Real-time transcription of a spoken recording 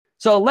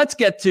So let's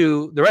get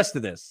to the rest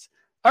of this.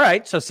 All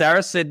right. So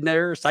Sarah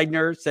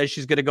Sidner says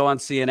she's going to go on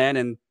CNN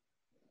and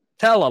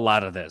tell a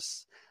lot of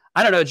this.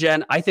 I don't know,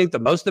 Jen. I think the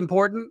most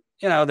important,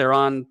 they're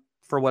on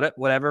for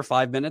whatever,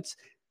 5 minutes,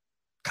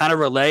 kind of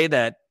relay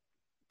that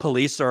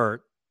police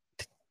are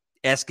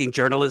asking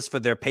journalists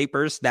for their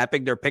papers,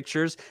 snapping their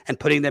pictures, and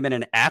putting them in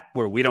an app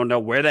where we don't know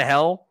where the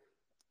hell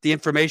the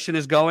information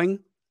is going.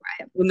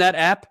 Right. In that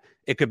app,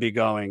 it could be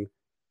going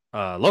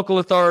local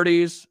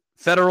authorities,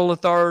 federal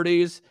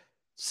authorities,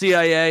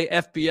 CIA,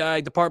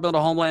 FBI, Department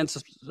of Homeland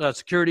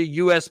Security,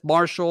 U.S.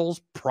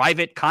 Marshals,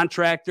 private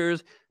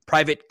contractors,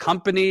 private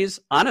companies.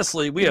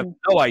 Honestly, we have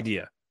no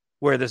idea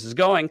where this is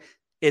going.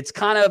 It's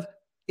kind of,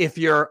 if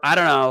you're, I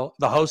don't know,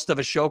 the host of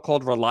a show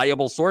called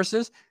Reliable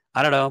Sources,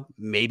 I don't know,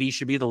 maybe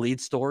should be the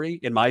lead story,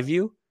 in my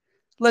view.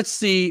 Let's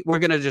see. We're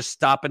going to just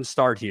stop and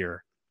start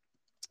here.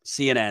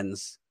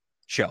 CNN's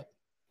show.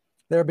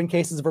 There have been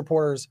cases of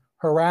reporters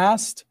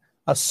harassed,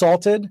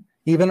 assaulted,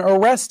 even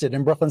arrested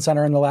in Brooklyn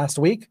Center in the last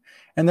week.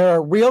 And there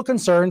are real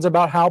concerns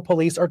about how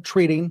police are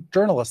treating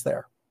journalists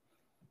there.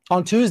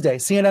 On Tuesday,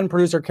 CNN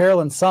producer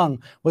Carolyn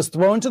Sung was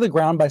thrown to the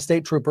ground by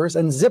state troopers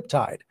and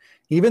zip-tied,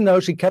 even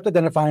though she kept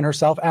identifying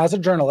herself as a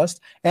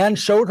journalist and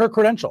showed her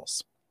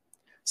credentials.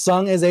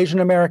 Sung is Asian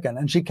American,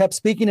 and she kept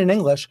speaking in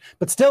English,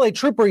 but still a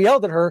trooper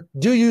yelled at her,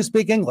 "Do you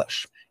speak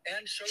English?"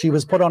 She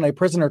was put on a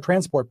prisoner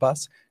transport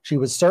bus. She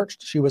was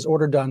searched. She was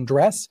ordered to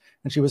undress,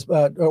 and she was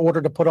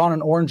ordered to put on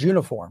an orange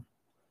uniform.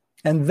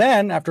 And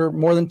then, after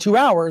more than 2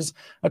 hours,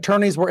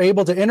 attorneys were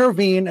able to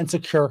intervene and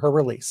secure her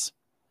release.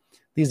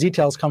 These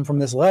details come from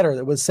this letter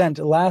that was sent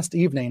last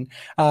evening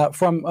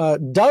from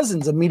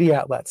dozens of media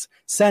outlets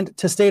sent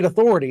to state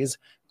authorities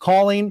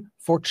calling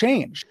for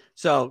change.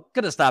 So,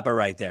 going to stop it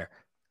right there.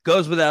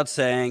 Goes without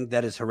saying,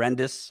 that is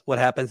horrendous what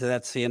happened to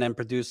that CNN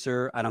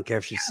producer. I don't care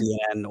if she's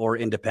CNN or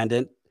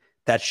independent.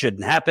 That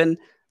shouldn't happen,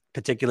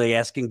 particularly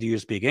asking, do you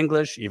speak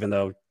English? Even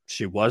though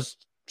she's,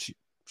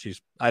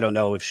 I don't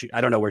know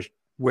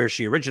where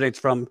she originates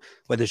from,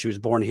 whether she was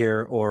born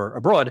here or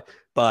abroad,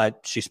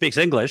 but she speaks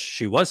English.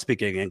 She was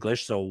speaking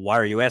English. So why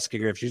are you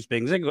asking her if she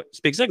speaks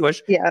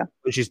English? Yeah.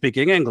 When she's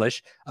speaking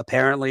English?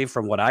 Apparently,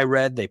 from what I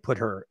read, they put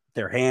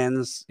their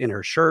hands in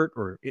her shirt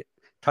or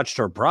touched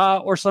her bra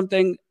or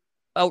something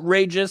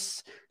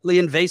outrageously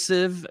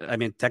invasive. I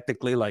mean,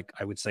 technically, like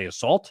I would say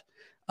assault.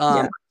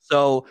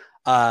 So,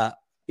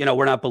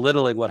 we're not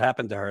belittling what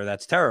happened to her.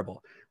 That's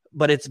terrible.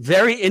 But it's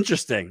very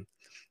interesting.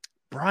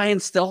 Brian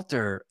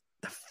Stelter,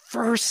 the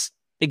first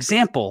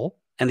example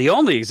and the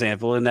only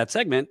example in that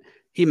segment,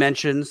 he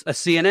mentions a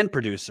CNN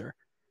producer.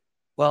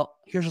 Well,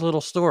 here's a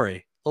little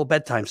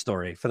bedtime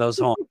story for those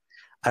home.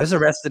 I was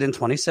arrested in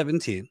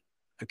 2017.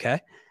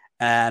 Okay.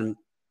 And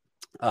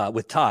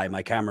with Ty,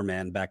 my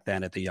cameraman back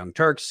then at the Young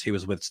Turks. He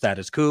was with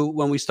Status Quo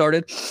when we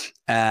started.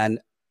 And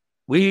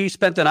we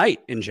spent the night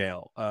in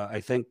jail.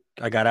 I think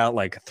I got out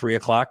like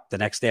 3:00 the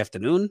next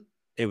afternoon.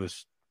 It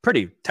was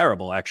pretty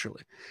terrible,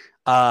 actually.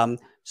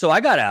 So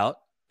I got out,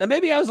 and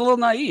maybe I was a little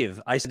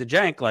naive. I said to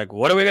Jank, like,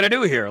 what are we going to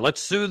do here?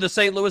 Let's sue the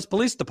St. Louis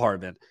Police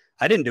Department.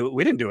 I didn't do it.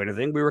 We didn't do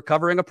anything. We were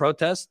covering a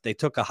protest. They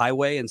took a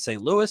highway in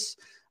St. Louis.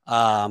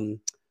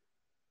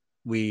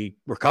 We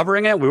were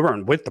covering it. We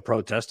weren't with the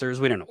protesters.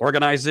 We didn't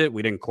organize it.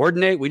 We didn't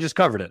coordinate. We just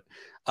covered it.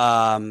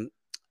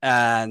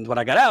 And when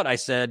I got out, I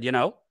said,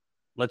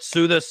 let's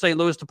sue the St.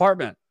 Louis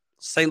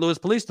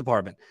Police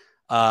Department.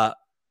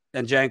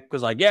 And Jank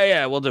was like,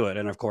 yeah, we'll do it.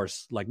 And of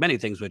course, like many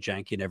things with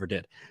Jank, he never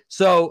did.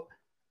 So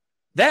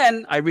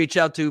then I reached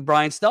out to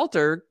Brian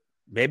Stelter.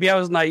 Maybe I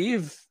was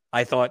naive.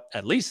 I thought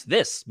at least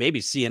maybe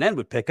CNN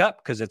would pick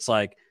up, because it's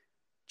like,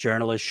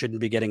 journalists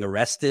shouldn't be getting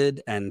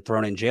arrested and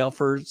thrown in jail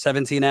for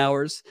 17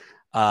 hours.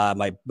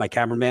 My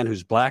cameraman,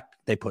 who's black,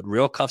 they put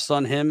real cuffs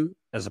on him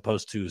as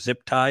opposed to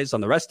zip ties on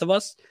the rest of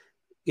us.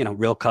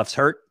 Real cuffs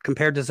hurt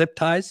compared to zip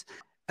ties.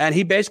 And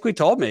he basically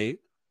told me,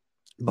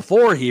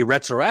 before he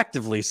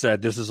retroactively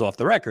said this is off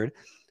the record,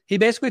 he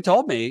basically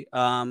told me,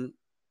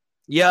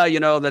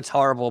 that's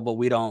horrible, but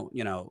we don't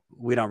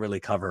really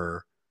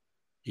cover,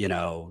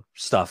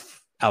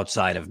 stuff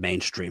outside of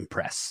mainstream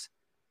press.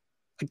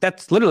 Like,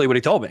 that's literally what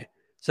he told me.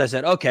 So I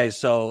said, okay,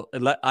 so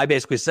I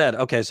basically said,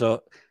 okay,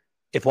 so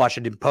if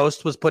Washington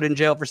Post was put in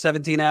jail for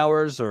 17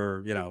 hours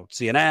or,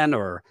 CNN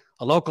or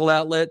a local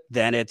outlet,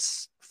 then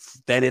it's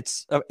an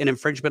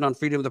infringement on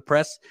freedom of the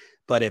press.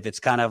 But if it's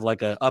kind of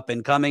like a up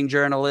and coming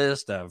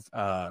journalist, a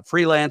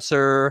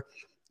freelancer,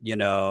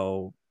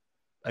 the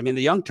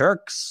Young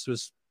Turks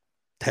was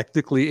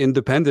technically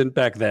independent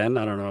back then.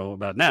 I don't know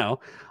about now.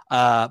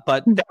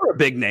 But they were a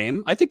big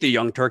name. I think the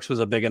Young Turks was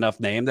a big enough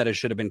name that it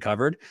should have been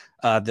covered.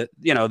 The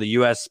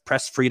U.S.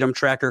 Press Freedom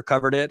Tracker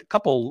covered it. A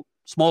couple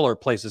smaller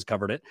places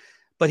covered it.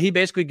 But he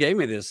basically gave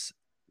me this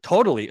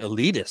totally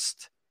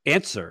elitist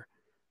answer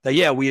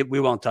that, we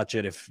won't touch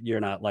it if you're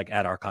not like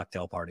at our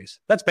cocktail parties.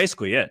 That's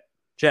basically it.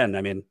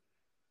 Jen,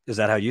 is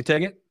that how you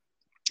take it?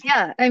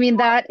 Yeah.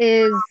 That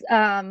is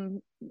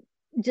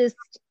just,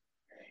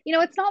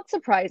 it's not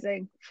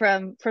surprising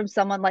from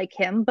someone like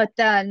him. But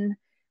then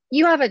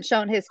you haven't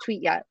shown his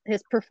tweet yet,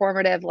 his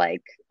performative,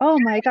 like, oh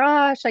my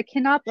gosh, I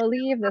cannot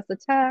believe this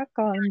attack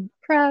on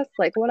press,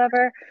 like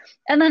whatever.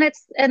 And then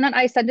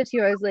I sent it to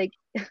you. I was like,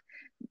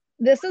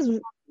 this is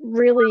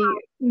really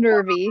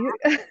nervy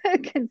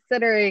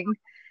considering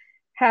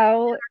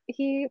how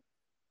he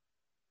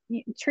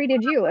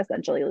treated you,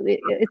 essentially.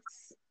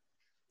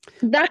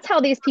 That's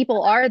how these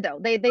people are, though.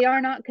 They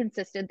are not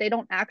consistent. They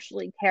don't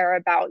actually care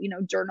about,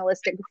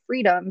 journalistic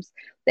freedoms.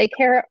 They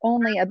care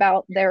only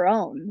about their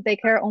own. They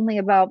care only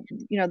about,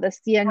 the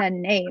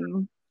CNN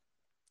name,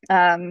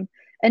 and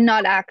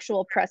not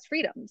actual press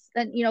freedoms.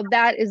 And,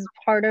 that is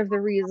part of the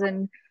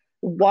reason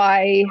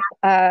why,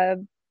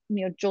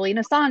 Julian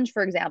Assange,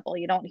 for example,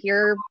 you don't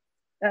hear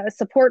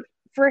support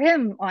for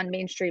him on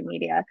mainstream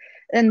media.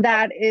 And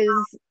that is,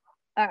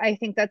 I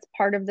think that's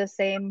part of the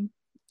same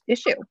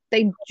issue.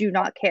 They do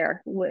not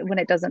care when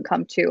it doesn't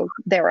come to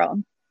their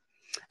own.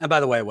 And by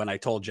the way, when I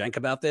told Cenk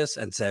about this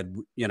and said,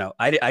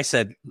 I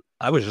said,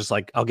 I was just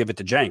like, I'll give it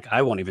to Cenk.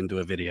 I won't even do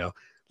a video.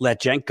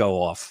 Let Cenk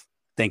go off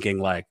thinking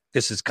like,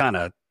 this is kind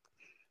of,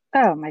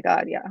 oh my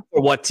God, yeah.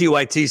 Or what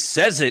TYT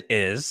says it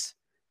is,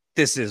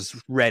 this is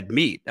red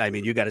meat. I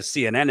mean, you got a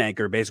CNN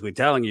anchor basically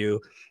telling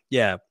you,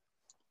 yeah,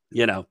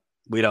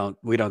 we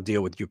don't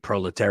deal with you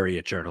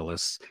proletariat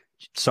journalists.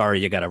 Sorry,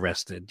 you got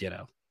arrested,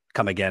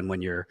 come again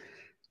when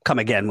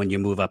you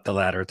move up the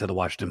ladder to the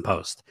Washington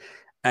Post.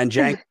 And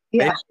Cenk,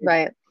 yeah,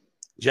 right.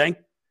 Cenk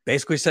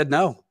basically said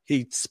no.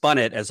 He spun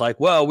it as like,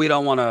 well, we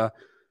don't want to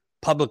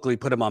publicly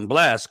put him on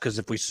blast because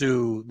if we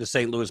sue the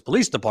St. Louis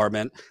Police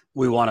Department,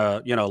 we want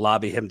to,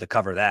 lobby him to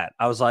cover that.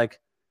 I was like,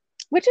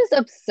 which is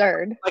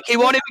absurd. Like, he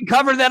won't even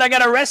cover that I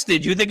got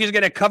arrested. You think he's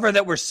going to cover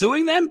that we're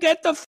suing them?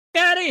 Get the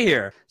out of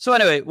here. So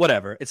anyway,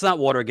 whatever. It's not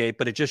Watergate,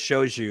 but it just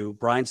shows you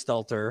Brian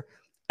Stelter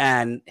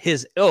and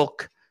his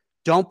ilk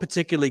don't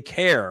particularly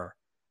care.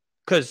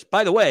 Because,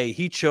 by the way,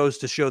 he chose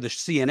to show the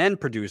CNN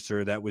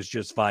producer that was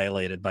just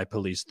violated by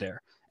police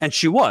there. And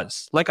she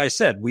was. Like I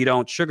said, we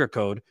don't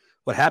sugarcoat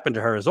what happened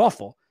to her is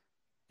awful.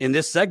 In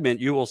this segment,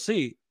 you will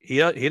see he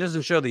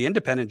doesn't show the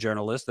independent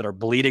journalists that are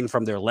bleeding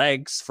from their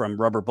legs from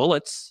rubber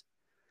bullets.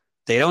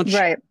 They don't.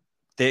 Right.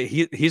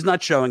 He's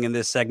not showing in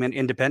this segment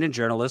independent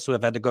journalists who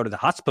have had to go to the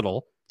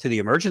hospital, to the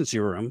emergency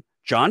room.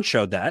 John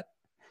showed that.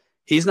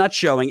 He's not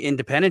showing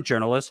independent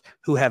journalists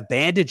who have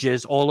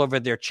bandages all over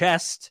their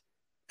chest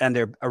and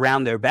they're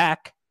around their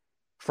back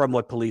from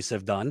what police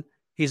have done.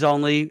 He's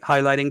only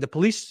highlighting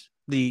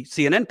the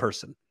CNN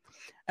person.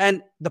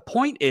 And the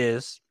point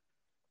is,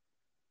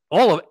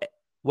 all of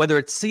whether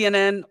it's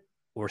CNN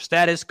or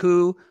Status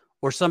Coup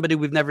or somebody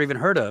we've never even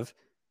heard of,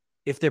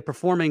 if they're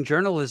performing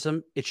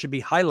journalism, it should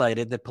be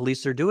highlighted that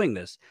police are doing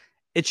this.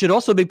 It should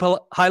also be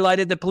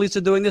highlighted that police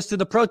are doing this to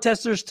the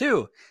protesters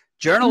too.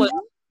 Journalists,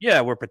 yeah,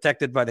 we're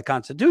protected by the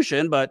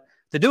Constitution, but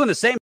they're doing the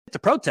same to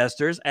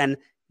protesters, and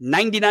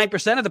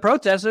 99% of the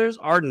protesters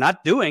are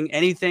not doing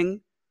anything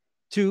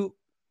to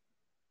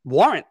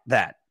warrant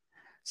that.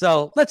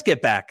 So let's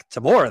get back to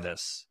more of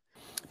this.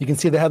 You can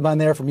see the headline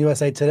there from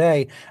USA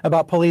Today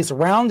about police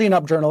rounding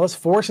up journalists,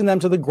 forcing them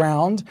to the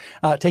ground,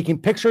 taking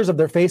pictures of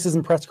their faces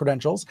and press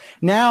credentials.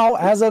 Now,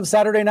 as of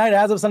Saturday night,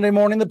 as of Sunday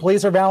morning, the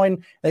police are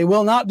vowing they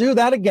will not do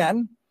that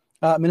again.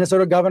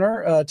 Minnesota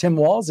Governor Tim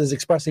Walz is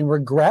expressing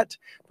regret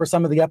for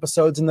some of the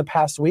episodes in the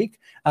past week,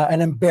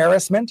 an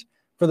embarrassment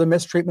for the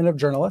mistreatment of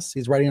journalists.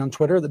 He's writing on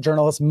Twitter that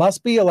journalists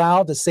must be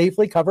allowed to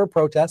safely cover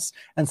protests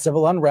and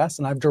civil unrest,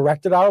 and I've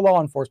directed our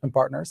law enforcement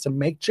partners to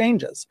make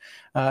changes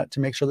to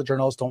make sure that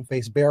journalists don't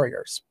face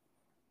barriers.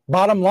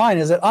 Bottom line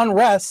is that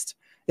unrest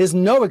is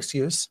no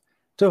excuse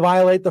to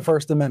violate the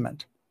First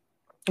Amendment.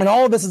 And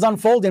all of this is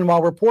unfolding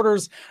while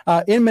reporters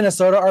in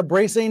Minnesota are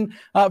bracing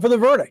for the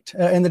verdict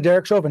in the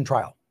Derek Chauvin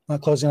trial.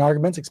 Closing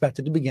arguments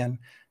expected to begin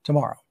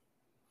tomorrow.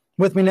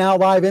 With me now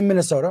live in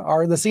Minnesota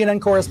are the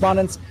CNN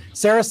correspondents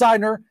Sarah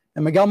Seidner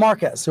and Miguel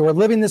Marquez, who are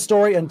living this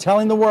story and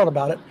telling the world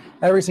about it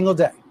every single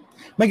day.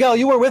 Miguel,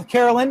 you were with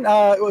Carolyn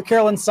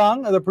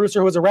Sung, the producer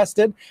who was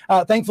arrested.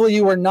 Thankfully,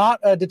 you were not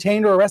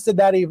detained or arrested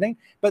that evening,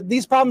 but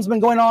these problems have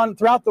been going on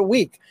throughout the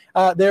week.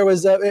 There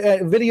was a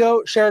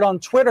video shared on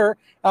Twitter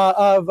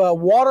of a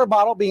water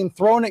bottle being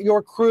thrown at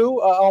your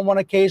crew on one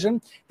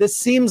occasion. This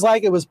seems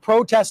like it was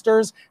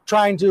protesters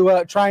trying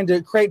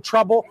to create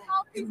trouble.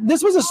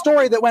 This was a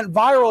story that went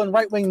viral in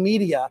right-wing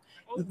media.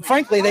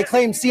 Frankly, they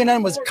claim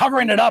CNN was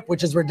covering it up,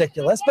 which is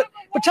ridiculous. But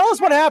tell us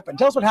what happened.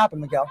 Tell us what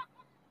happened, Miguel.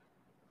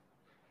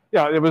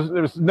 Yeah, there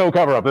was no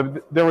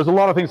cover-up. There was a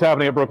lot of things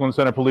happening at Brooklyn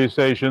Center Police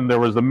Station. There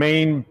was the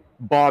main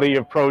body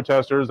of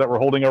protesters that were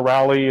holding a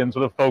rally and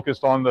sort of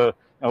focused on the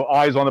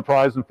eyes on the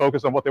prize and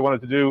focused on what they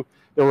wanted to do.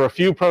 There were a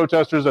few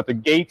protesters at the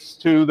gates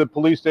to the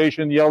police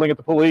station yelling at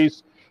the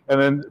police,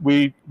 and then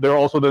there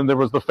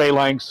was the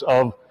phalanx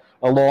of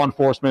law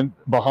enforcement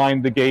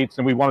behind the gates,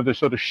 and we wanted to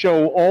sort of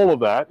show all of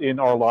that in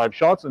our live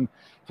shots and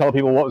tell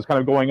people what was kind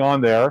of going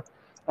on there.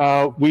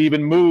 We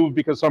even moved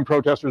because some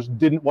protesters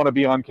didn't want to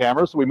be on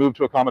camera, so we moved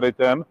to accommodate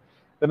them.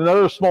 Then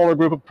another smaller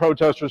group of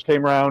protesters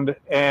came around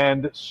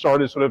and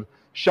started sort of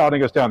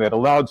shouting us down. They had a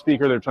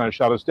loudspeaker. They were trying to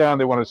shout us down.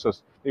 They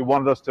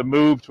wanted us to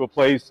move to a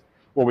place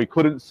where we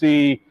couldn't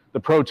see the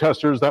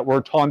protesters that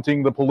were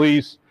taunting the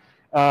police.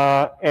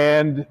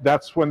 And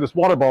that's when this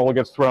water bottle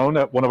gets thrown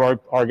at one of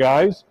our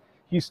guys.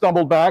 He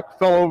stumbled back,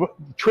 fell over,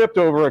 tripped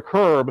over a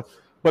curb,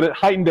 but it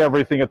heightened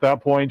everything at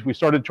that point. We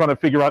started trying to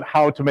figure out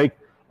how to make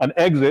an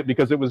exit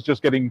because it was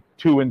just getting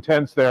too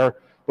intense there,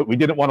 but we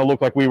didn't want to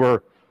look like we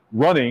were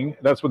running.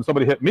 That's when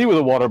somebody hit me with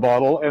a water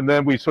bottle, and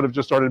then we sort of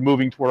just started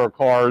moving toward our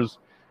cars.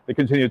 They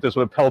continued to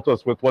sort of pelt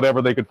us with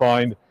whatever they could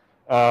find.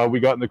 We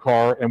got in the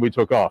car and we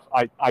took off.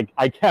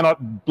 I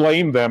cannot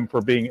blame them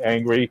for being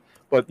angry,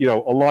 but a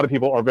lot of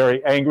people are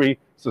very angry,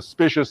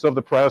 suspicious of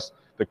the press,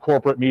 the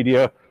corporate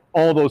media.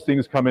 All those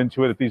things come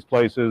into it at these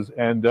places,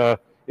 and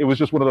it was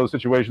just one of those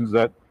situations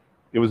that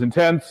it was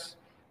intense.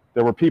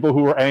 There were people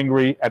who were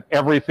angry at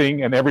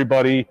everything and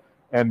everybody,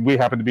 and we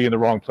happened to be in the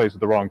wrong place at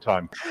the wrong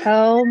time.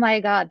 Oh my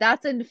God,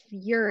 that's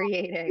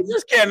infuriating. You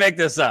just can't make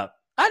this up.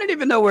 I don't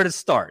even know where to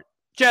start.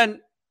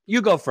 Jen,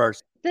 you go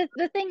first.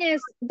 The thing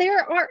is, there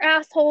are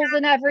assholes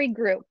in every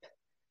group.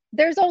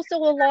 There's also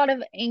a lot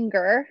of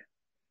anger,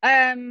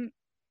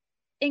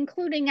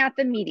 including at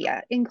the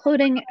media,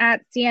 including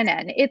at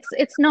CNN.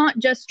 It's not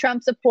just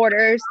Trump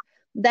supporters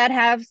that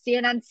have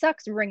CNN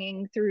sucks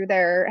ringing through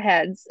their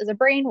heads as a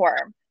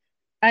brainworm.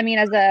 I mean,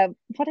 as a,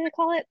 what did I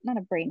call it? Not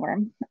a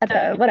brainworm,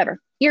 whatever,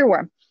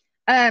 earworm.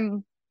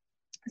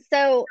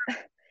 So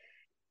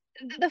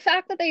the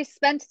fact that they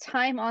spent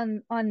time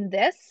on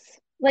this,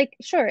 like,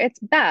 sure, it's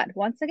bad.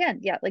 Once again,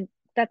 yeah, like,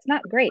 that's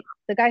not great.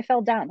 The guy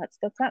fell down.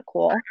 That's not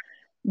cool.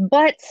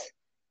 But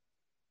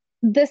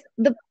the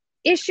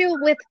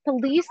issue with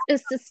police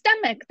is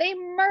systemic. They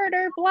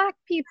murder Black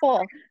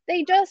people.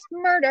 They just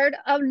murdered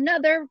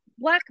another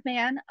Black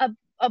man,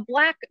 a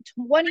Black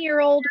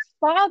 20-year-old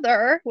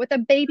father with a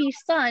baby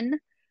son.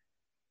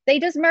 They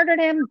just murdered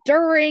him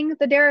during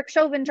the Derek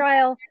Chauvin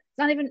trial. It's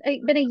not even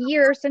been a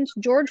year since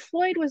George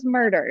Floyd was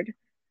murdered.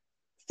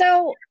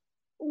 So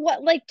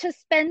what, like, to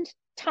spend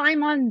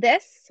time on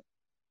this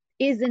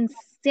is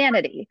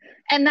insanity.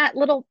 And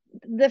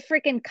the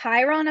freaking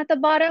chyron at the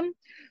bottom,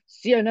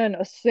 CNN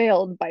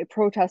assailed by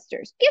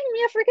protesters. Give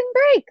me a freaking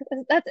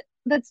break.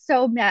 That's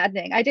so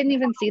maddening. I didn't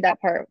even see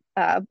that part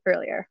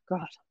earlier.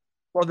 God.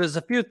 Well, there's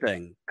a few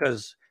things,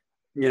 because,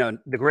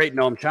 the great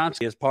Noam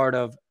Chomsky, is part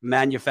of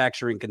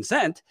manufacturing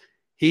consent.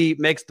 He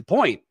makes the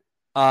point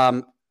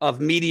of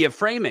media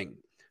framing.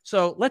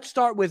 So let's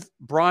start with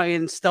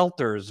Brian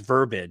Stelter's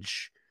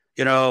verbiage.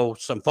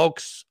 Some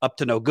folks up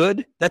to no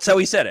good. That's how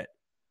he said it.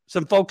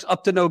 Some folks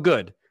up to no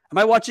good. Am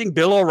I watching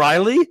Bill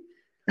O'Reilly?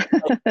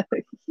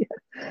 Yeah.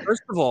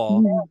 First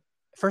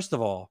of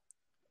all,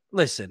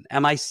 listen,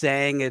 am I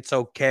saying it's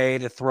okay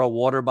to throw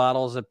water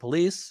bottles at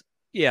police?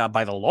 Yeah,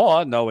 by the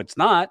law, no, it's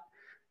not.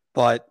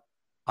 But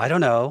I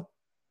don't know,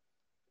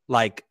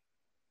 like,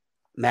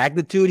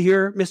 magnitude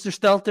here, Mr.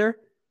 Stelter.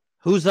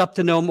 Who's up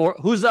to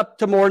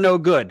more no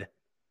good?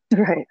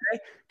 Right.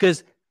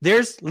 Because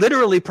there's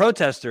literally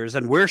protesters,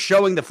 and we're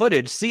showing the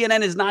footage.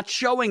 CNN is not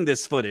showing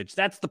this footage.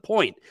 That's the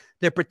point.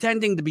 They're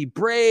pretending to be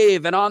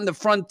brave and on the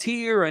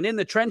frontier and in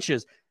the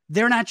trenches.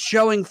 They're not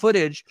showing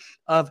footage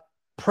of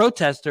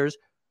protesters.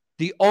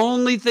 The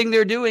only thing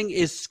they're doing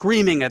is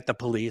screaming at the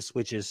police,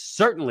 which is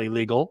certainly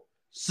legal,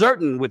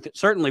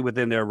 certainly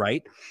within their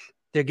right.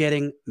 They're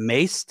getting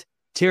maced,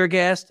 tear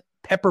gassed,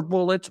 pepper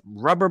bullets,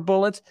 rubber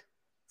bullets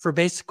for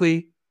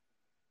basically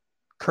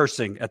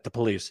cursing at the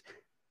police.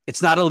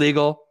 It's not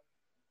illegal.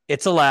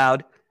 It's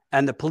allowed.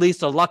 And the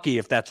police are lucky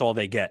if that's all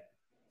they get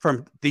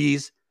from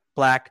these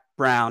Black,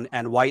 brown,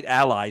 and white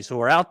allies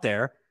who are out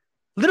there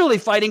literally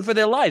fighting for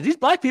their lives. These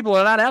Black people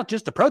are not out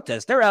just to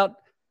protest. They're out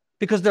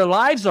because their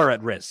lives are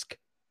at risk.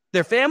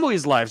 Their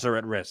families' lives are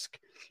at risk.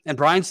 And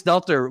Brian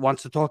Stelter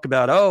wants to talk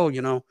about,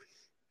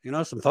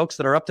 some folks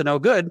that are up to no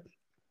good.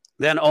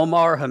 Then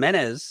Omar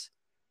Jimenez,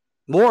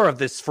 more of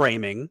this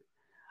framing,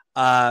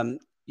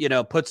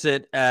 puts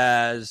it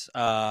as,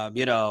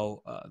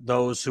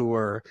 those who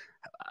were,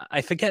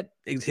 I forget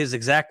his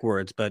exact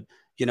words, but,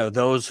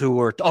 those who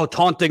were,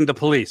 taunting the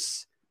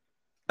police.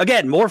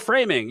 Again, more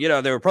framing.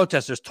 There were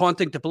protesters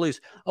taunting the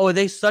police. Oh, are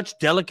they such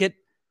delicate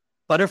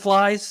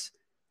butterflies?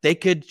 They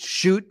could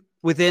shoot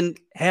within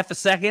half a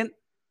second.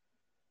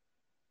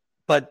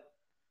 But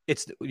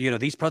it's,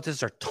 these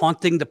protesters are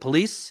taunting the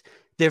police.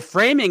 They're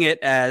framing it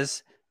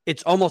as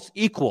it's almost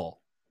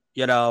equal.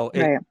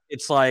 Right.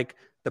 It's like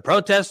the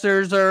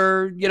protesters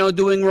are,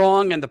 doing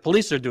wrong and the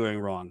police are doing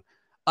wrong.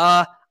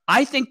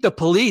 I think the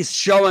police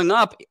showing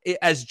up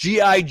as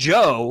G.I.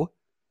 Joe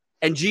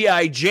and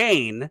G.I.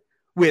 Jane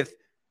with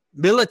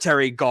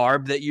military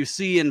garb that you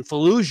see in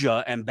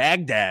Fallujah and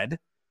Baghdad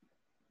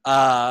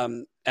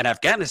and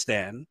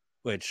Afghanistan,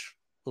 which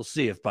we'll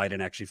see if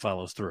Biden actually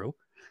follows through,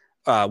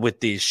 with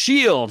these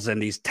shields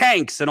and these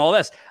tanks and all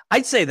this.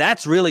 I'd say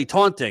that's really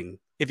taunting,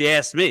 if you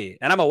ask me.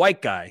 And I'm a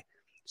white guy.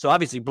 So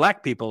obviously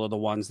Black people are the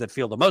ones that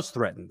feel the most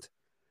threatened.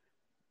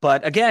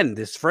 But again,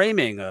 this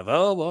framing of,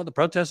 the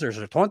protesters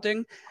are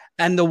taunting.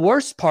 And the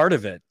worst part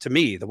of it, to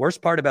me, the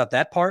worst part about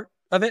that part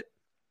of it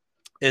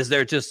is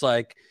they're just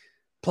like,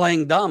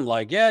 playing dumb.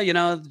 Like,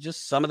 yeah,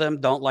 just some of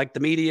them don't like the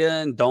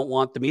media and don't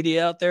want the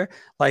media out there.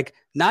 Like,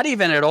 not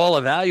even at all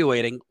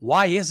evaluating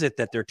why is it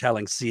that they're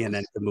telling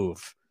CNN to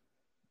move?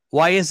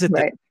 Why is it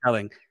that they're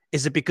telling?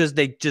 Is it because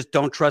they just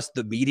don't trust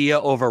the media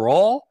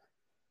overall?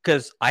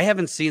 Because I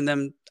haven't seen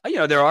them.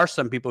 There are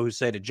some people who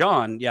say to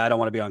John, yeah, I don't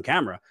want to be on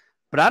camera,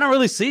 but I don't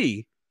really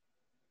see.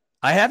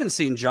 I haven't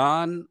seen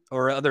John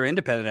or other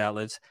independent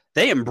outlets.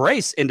 They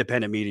embrace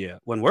independent media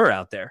when we're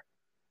out there,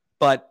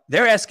 but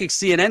they're asking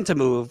CNN to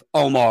move,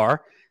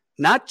 Omar,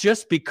 not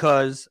just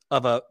because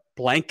of a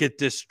blanket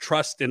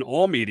distrust in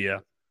all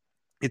media.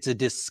 It's a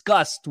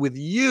disgust with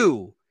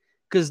you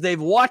because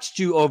they've watched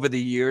you over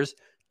the years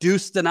do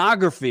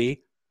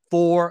stenography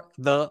for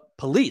the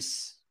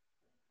police.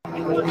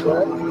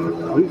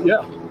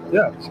 Yeah.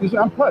 Excuse me,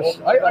 I'm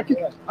pressed. I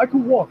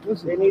can walk.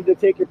 Listen. They need to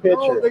take your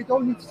picture. No, they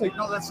don't need to take.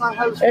 No, that's not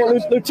how it's Hey,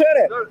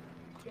 Lieutenant.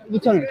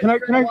 Lieutenant, can I?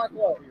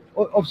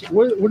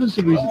 What is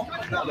the reason?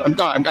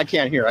 I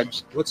can't hear.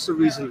 What's the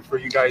reason for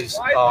you guys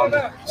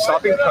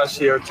stopping press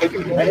here,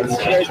 taking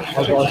pictures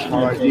of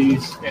our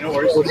IDs?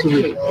 What's the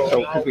reason?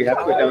 So, because we have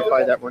to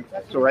identify that one.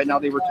 So, right now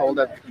they were told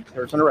that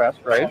there's an arrest,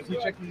 right?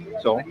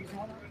 So,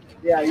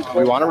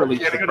 we want to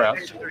release the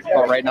press,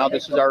 but right now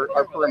this is our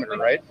perimeter,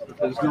 right?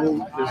 There's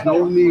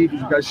no need.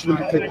 You guys shouldn't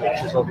be taking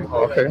pictures of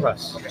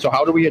press. So,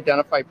 how do we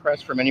identify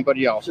press from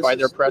anybody else? By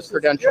their press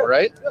credential,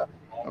 right? Yeah.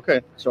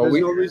 Okay, so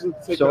there's no reason to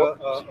take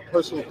a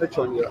personal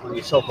picture on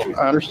your cell phone.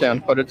 I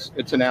understand, but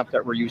it's an app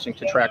that we're using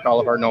to track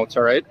all of our notes.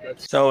 All right.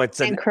 So it's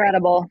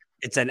incredible.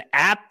 It's an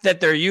app that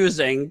they're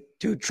using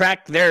to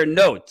track their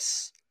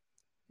notes.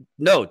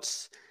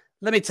 Notes.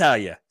 Let me tell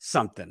you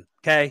something.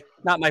 Okay,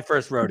 not my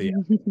first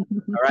rodeo.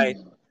 All right,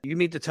 you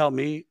mean to tell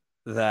me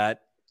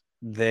that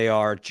they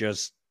are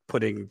just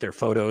putting their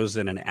photos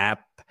in an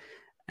app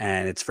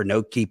and it's for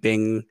note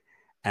keeping?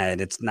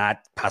 And it's not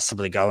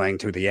possibly going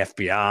to the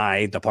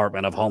FBI,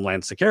 Department of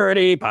Homeland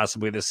Security,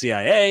 possibly the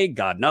CIA,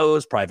 God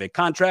knows, private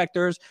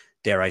contractors,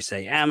 dare I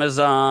say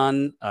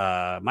Amazon,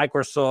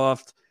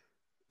 Microsoft.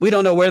 We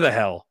don't know where the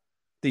hell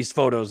these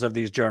photos of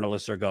these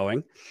journalists are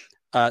going.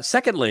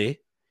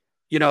 Secondly,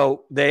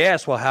 they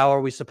asked, well, how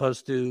are we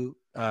supposed to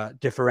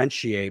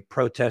differentiate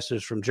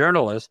protesters from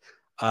journalists?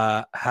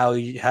 How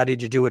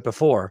did you do it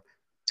before?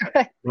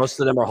 Most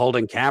of them are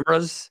holding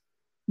cameras.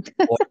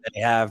 Or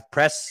they have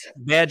press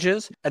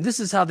badges. And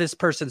this is how this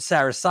person,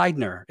 Sarah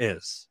Seidner,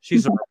 is.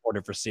 She's a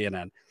reporter for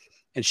CNN.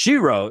 And she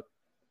wrote,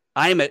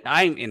 I'm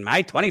in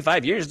my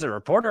 25 years as a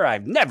reporter,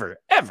 I've never,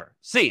 ever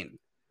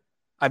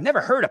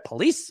heard a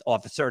police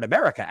officer in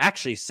America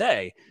actually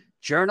say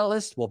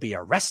journalists will be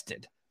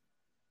arrested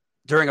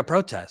during a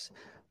protest.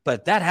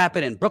 But that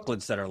happened in Brooklyn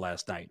Center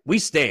last night. We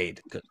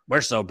stayed because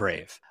we're so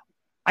brave.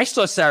 I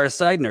saw Sarah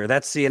Seidner,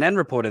 that CNN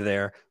reporter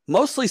there,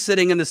 mostly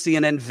sitting in the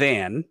CNN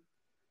van.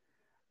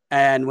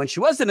 And when she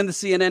wasn't in the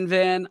CNN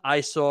van, I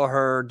saw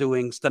her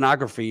doing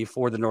stenography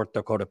for the North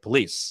Dakota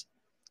police,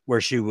 where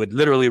she would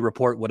literally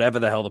report whatever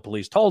the hell the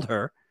police told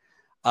her.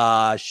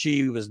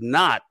 She was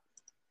not,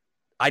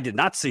 I did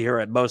not see her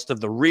at most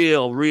of the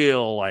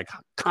real like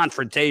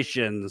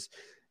confrontations,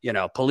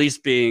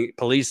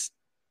 police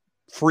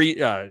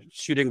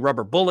shooting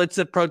rubber bullets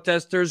at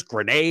protesters,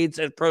 grenades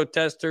at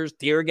protesters,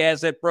 tear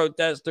gas at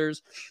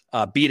protesters,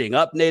 beating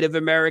up Native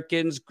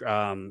Americans,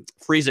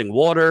 freezing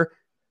water.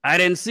 I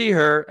didn't see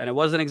her, and it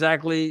wasn't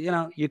exactly,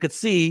 you could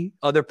see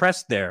other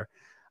press there.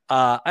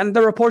 And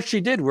the reports she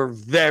did were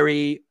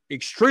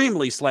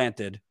extremely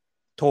slanted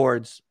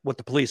towards what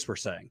the police were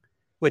saying,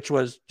 which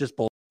was just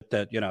bullshit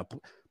that,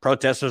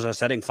 protesters are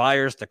setting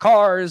fires to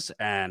cars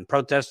and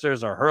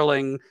protesters are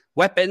hurling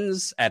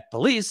weapons at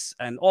police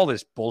and all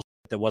this bullshit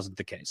that wasn't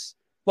the case.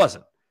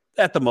 Wasn't.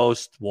 At the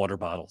most, water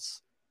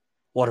bottles.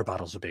 Water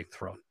bottles are being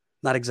thrown.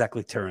 Not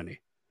exactly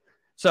tyranny.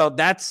 So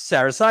that's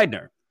Sarah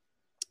Seidner.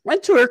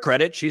 And to her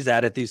credit, she's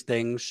added these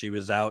things. She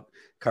was out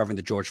covering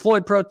the George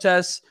Floyd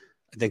protests.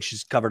 I think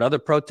she's covered other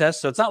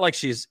protests. So it's not like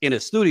she's in a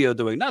studio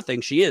doing nothing.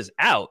 She is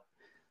out.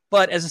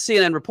 But as a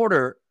CNN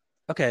reporter,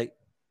 okay,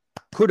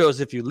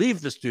 kudos if you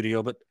leave the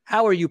studio, but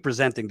how are you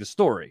presenting the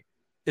story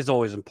is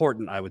always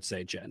important, I would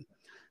say, Jen.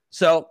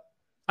 So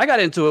I got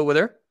into it with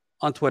her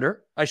on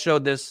Twitter. I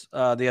showed this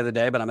the other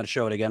day, but I'm going to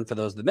show it again for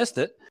those that missed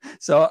it.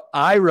 So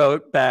I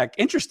wrote back,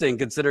 interesting,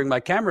 considering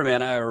my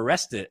cameraman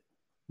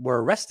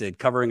were arrested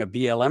covering a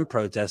BLM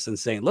protest in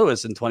St.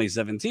 Louis in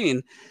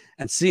 2017,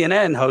 and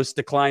CNN host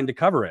declined to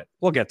cover it.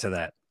 We'll get to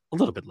that a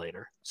little bit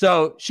later.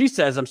 So she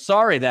says, I'm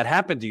sorry that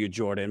happened to you,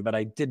 Jordan, but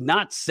I did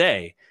not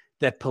say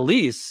that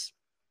police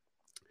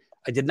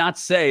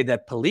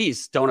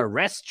don't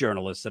arrest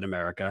journalists in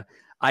America.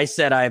 I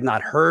said I have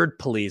not heard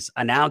police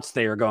announce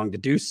they are going to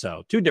do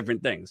so. Two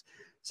different things.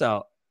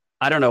 So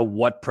I don't know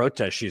what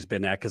protest she's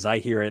been at, because I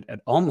hear it at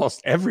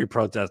almost every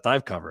protest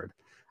I've covered.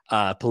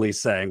 Police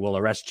saying, we'll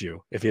arrest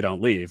you if you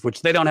don't leave,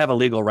 which they don't have a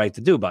legal right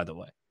to do, by the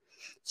way.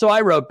 So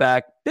I wrote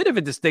back, bit of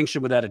a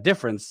distinction without a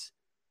difference.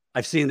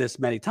 I've seen this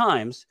many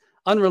times.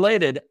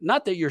 Unrelated,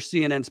 not that you're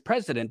CNN's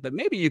president, but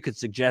maybe you could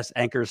suggest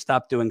anchors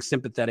stop doing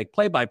sympathetic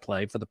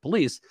play-by-play for the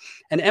police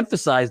and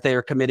emphasize they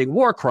are committing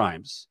war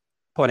crimes.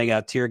 pointing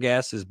out tear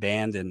gas is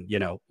banned in,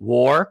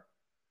 war.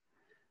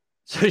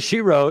 So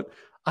she wrote,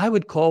 I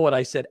would call what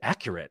I said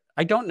accurate.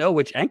 I don't know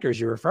which anchors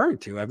you're referring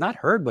to. I've not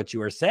heard what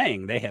you are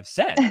saying. They have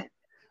said.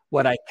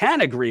 What I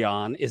can agree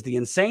on is the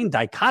insane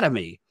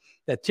dichotomy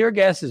that tear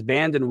gas is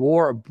banned in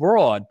war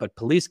abroad, but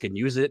police can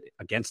use it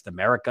against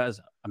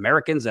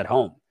Americans at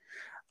home.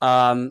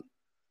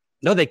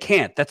 No, they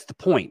can't. That's the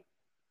point.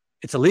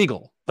 It's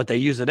illegal, but they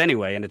use it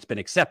anyway, and it's been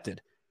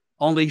accepted.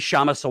 Only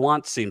Shama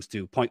Sawant seems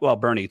to point. Well,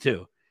 Bernie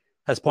too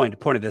has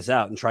pointed this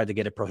out and tried to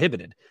get it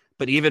prohibited.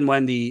 But even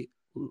when the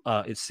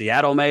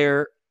Seattle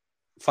mayor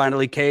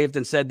finally caved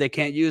and said they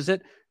can't use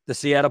it, the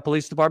Seattle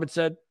Police Department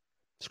said,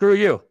 "Screw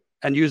you,"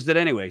 and used it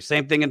anyway.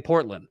 Same thing in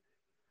Portland.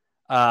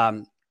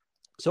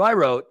 So I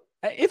wrote,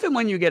 if and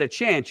when you get a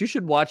chance, you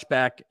should watch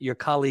back your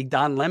colleague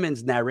Don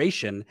Lemon's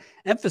narration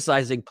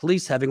emphasizing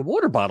police having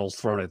water bottles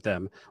thrown at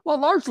them while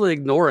largely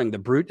ignoring the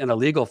brute and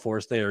illegal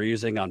force they are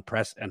using on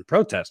press and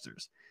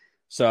protesters.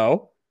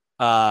 So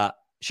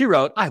she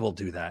wrote, I will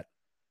do that.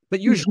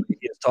 But usually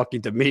he is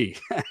talking to me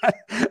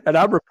and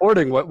I'm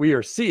reporting what we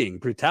are seeing,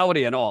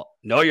 brutality and all.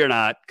 No, you're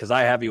not, because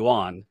I have you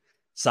on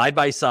side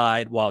by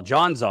side while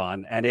John's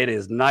on, and it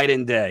is night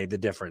and day, the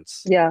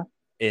difference. Yeah.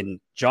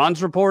 In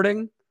John's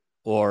reporting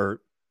or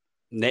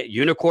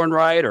Unicorn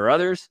Riot or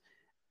others,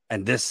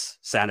 and this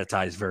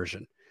sanitized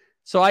version.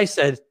 So I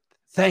said,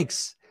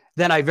 thanks.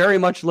 Then I very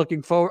much look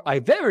forward to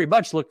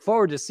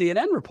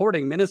CNN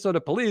reporting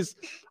Minnesota police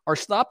are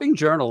stopping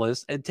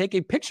journalists and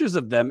taking pictures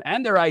of them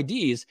and their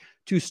IDs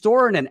to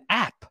store in an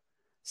app.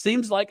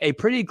 Seems like a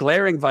pretty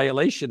glaring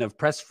violation of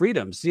press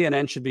freedom.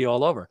 CNN should be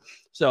all over.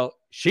 So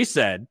she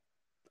said,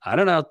 I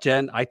don't know,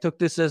 Jen, I took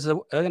this as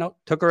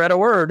took her at a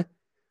word.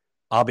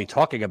 I'll be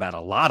talking about a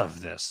lot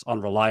of this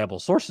on Reliable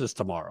Sources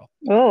tomorrow.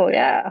 Oh,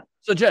 yeah.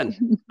 So,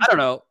 Jen, I don't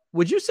know.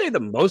 Would you say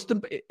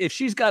if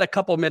she's got a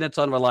couple minutes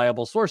on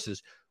Reliable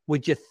Sources,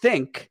 would you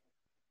think,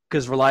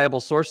 because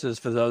Reliable Sources,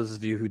 for those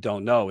of you who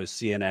don't know, is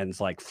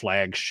CNN's like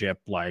flagship,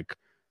 like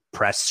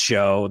press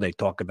show. They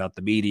talk about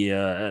the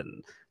media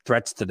and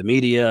threats to the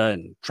media,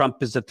 and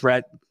Trump is a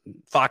threat,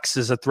 Fox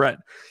is a threat.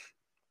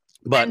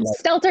 But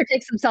Stelter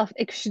takes himself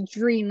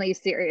extremely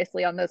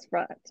seriously on this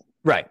front.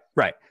 Right.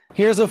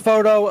 Here's a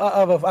photo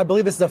of, I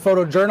believe this is a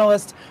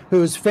photojournalist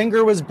whose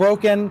finger was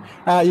broken.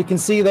 You can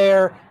see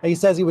there, he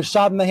says he was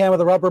shot in the hand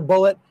with a rubber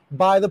bullet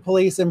by the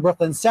police in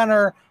Brooklyn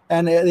Center,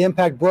 and the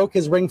impact broke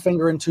his ring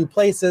finger in 2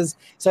 places.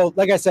 So,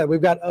 like I said,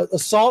 we've got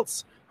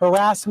assaults,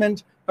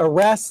 harassment,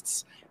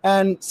 arrests.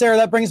 And Sarah,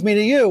 that brings me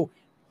to you.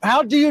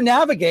 How do you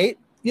navigate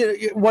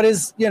what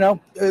is,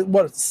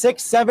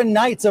 6-7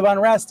 nights of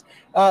unrest?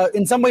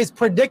 In some ways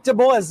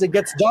predictable as it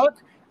gets dark.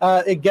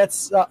 It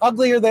gets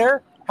uglier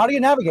there. How do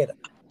you navigate it?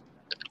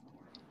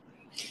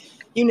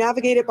 You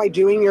navigate it by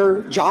doing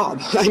your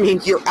job. I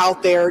mean, you're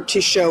out there to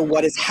show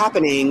what is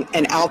happening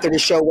and out there to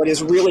show what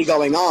is really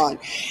going on.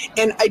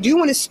 And I do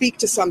want to speak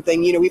to something.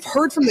 We've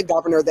heard from the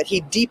governor that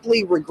he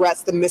deeply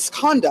regrets the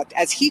misconduct,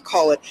 as he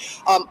called it,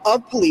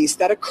 of police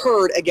that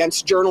occurred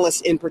against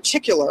journalists in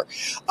particular.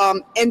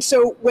 And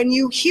so when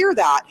you hear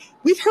that,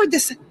 we've heard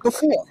this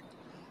before.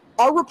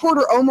 Our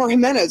reporter Omar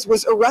Jimenez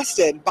was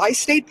arrested by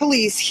state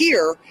police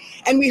here,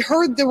 and we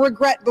heard the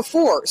regret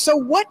before. So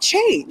what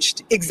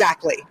changed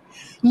exactly?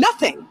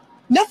 Nothing.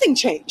 Nothing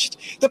changed.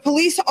 The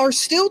police are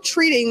still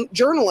treating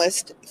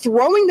journalists,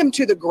 throwing them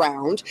to the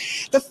ground.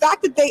 The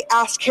fact that they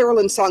asked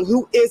Carolyn Sung,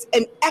 who is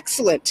an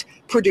excellent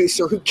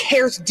producer, who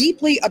cares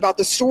deeply about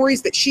the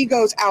stories that she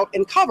goes out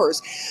and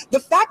covers, the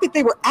fact that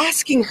they were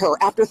asking her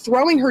after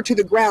throwing her to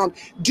the ground,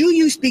 do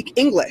you speak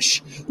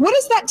English? What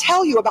does that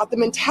tell you about the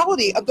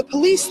mentality of the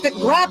police that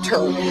grabbed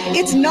her?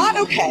 It's not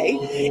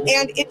okay,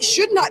 and it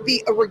should not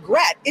be a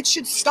regret. It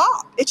should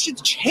stop. It should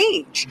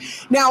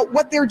change. Now,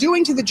 what they're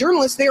doing to the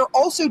journalists, they are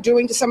also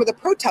doing to some of the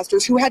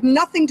protesters who had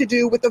nothing to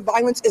do with the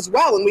violence as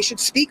well, and we should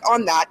speak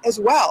on that as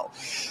well.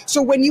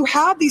 So when you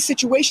have these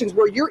situations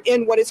where you're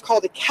in what is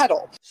called a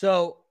kettle.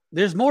 So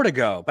there's more to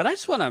go, but I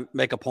just want to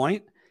make a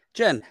point.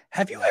 Jen,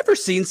 have you ever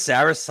seen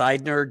Sarah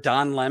Seidner,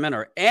 Don Lemon,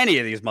 or any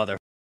of these motherfuckers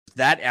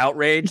that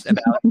outraged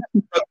about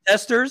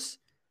protesters?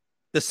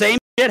 The same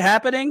shit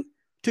happening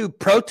to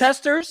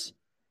protesters?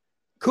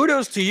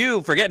 Kudos to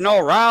you for getting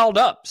all riled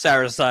up,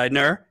 Sarah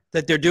Seidner,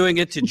 that they're doing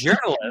it to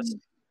journalists.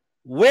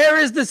 Where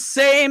is the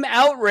same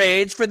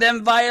outrage for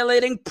them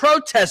violating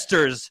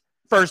protesters'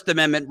 First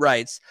Amendment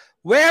rights?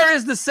 Where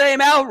is the same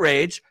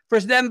outrage for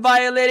them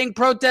violating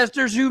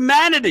protesters'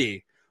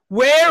 humanity?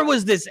 Where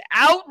was this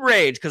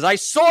outrage? Because I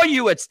saw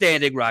you at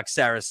Standing Rock,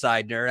 Sarah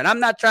Seidner, and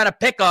I'm not trying to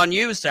pick on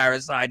you, Sarah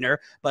Seidner,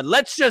 but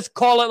let's just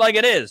call it like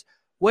it is.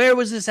 Where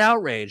was this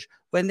outrage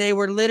when they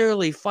were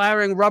literally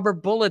firing rubber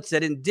bullets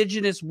at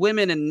indigenous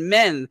women and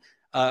men,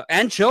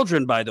 and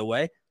children, by the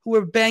way, who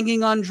were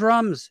banging on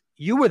drums?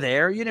 You were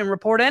there. You didn't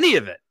report any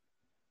of it.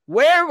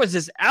 Where was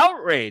this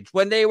outrage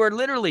when they were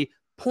literally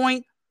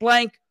point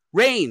blank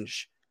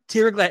range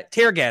tear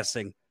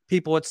gassing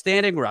people at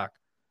Standing Rock?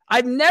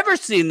 I've never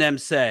seen them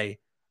say,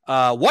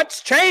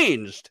 what's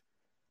changed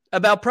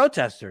about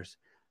protesters?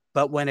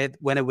 But when it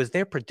was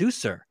their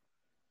producer,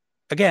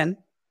 again,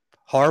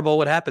 horrible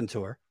what happened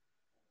to her,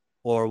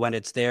 or when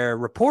it's their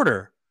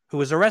reporter who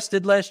was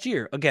arrested last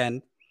year.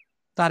 Again,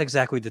 not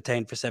exactly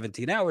detained for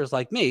 17 hours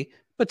like me,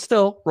 but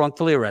still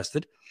wrongfully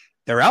arrested.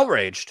 They're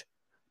outraged.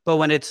 But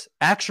when it's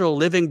actual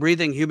living,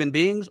 breathing human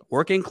beings,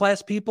 working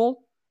class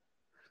people,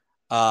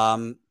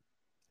 some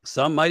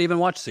might even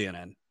watch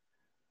CNN.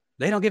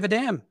 They don't give a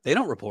damn. They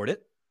don't report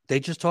it. They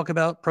just talk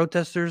about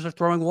protesters are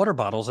throwing water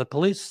bottles at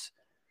police.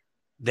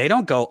 They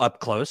don't go up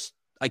close.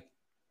 Like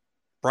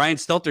Brian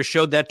Stelter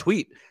showed that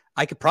tweet.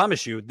 I could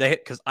promise you,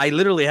 because I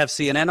literally have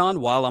CNN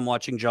on while I'm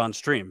watching John's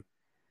stream.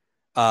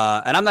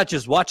 And I'm not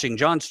just watching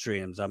John's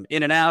streams. I'm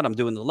in and out. I'm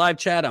doing the live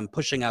chat. I'm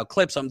pushing out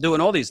clips. I'm doing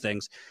all these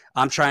things.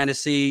 I'm trying to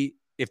see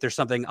if there's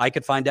something I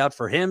could find out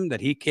for him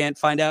that he can't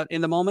find out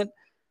in the moment.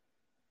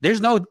 There's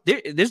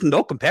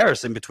no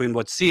comparison between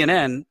what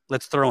CNN,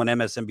 let's throw an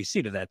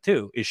MSNBC to that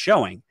too, is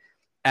showing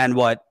and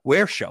what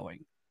we're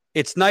showing.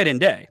 It's night and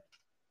day.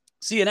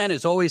 CNN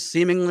is always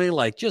seemingly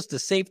like just a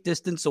safe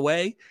distance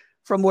away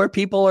from where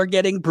people are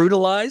getting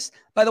brutalized.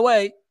 By the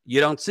way, you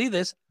don't see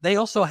this. They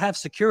also have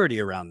security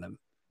around them,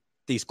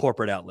 these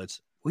corporate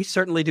outlets. We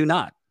certainly do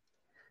not.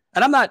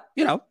 And I'm not,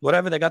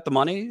 whatever, they got the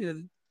money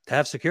to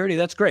have security.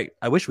 That's great.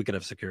 I wish we could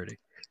have security.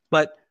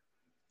 But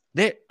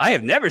I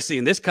have never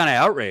seen this kind of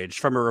outrage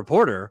from a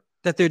reporter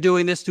that they're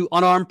doing this to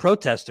unarmed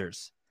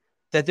protesters,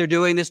 that they're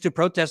doing this to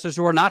protesters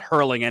who are not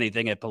hurling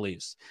anything at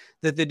police,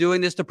 that they're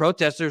doing this to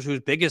protesters whose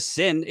biggest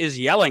sin is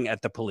yelling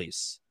at the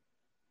police.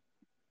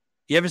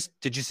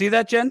 Did you see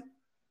that, Jen?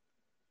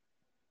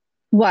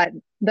 What?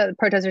 The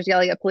protesters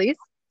yelling at police?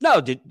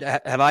 No.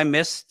 Have I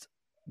missed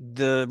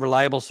the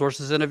reliable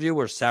sources interview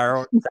where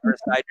Sarah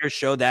Snyder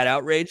showed that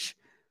outrage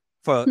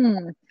for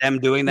them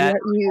doing that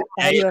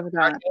You have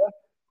not.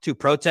 to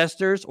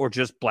protesters or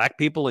just black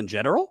people in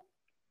general?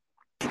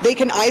 They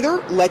can either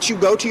let you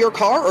go to your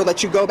car or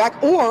let you go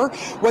back, or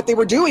what they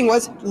were doing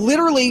was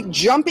literally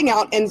jumping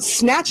out and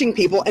snatching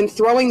people and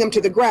throwing them to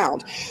the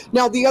ground.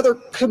 Now, the other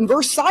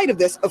converse side of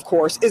this, of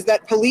course, is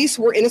that police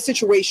were in a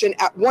situation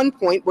at one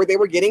point where they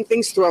were getting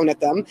things thrown at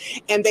them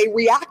and they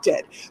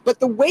reacted. But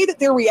the way that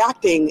they're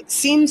reacting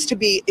seems to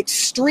be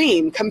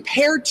extreme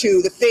compared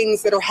to the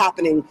things that are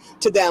happening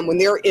to them when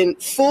they're in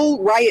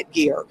full riot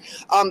gear.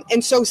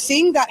 And so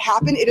seeing that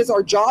happen, it is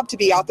our job to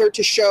be out there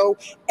to show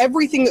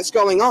everything that's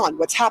going on,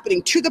 what's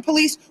happening to the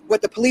police,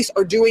 what the police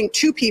are doing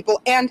to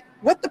people, and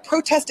what the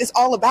protest is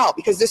all about.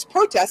 Because this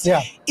protest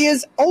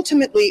is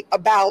ultimately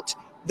about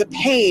the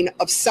pain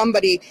of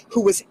somebody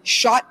who was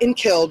shot and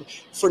killed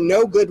for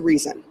no good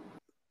reason.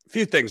 A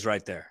few things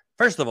right there.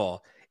 First of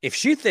all, if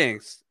she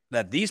thinks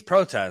that these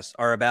protests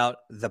are about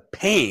the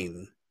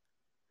pain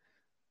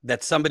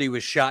that somebody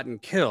was shot and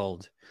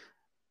killed,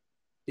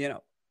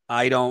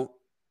 I don't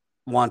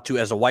want to,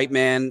 as a white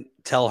man,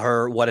 tell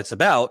her what it's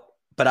about,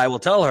 but I will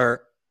tell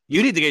her,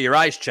 you need to get your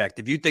eyes checked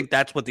if you think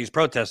that's what these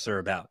protests are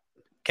about.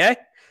 Okay?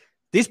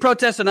 These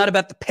protests are not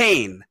about the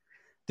pain.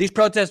 These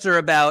protests are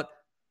about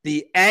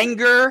the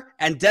anger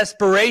and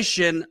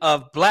desperation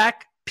of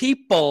black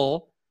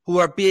people who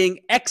are being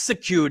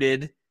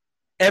executed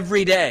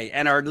every day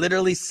and are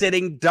literally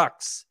sitting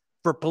ducks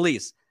for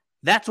police.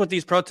 That's what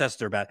these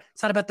protests are about.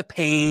 It's not about the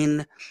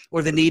pain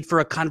or the need for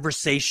a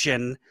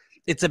conversation.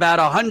 It's about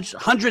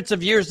hundreds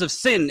of years of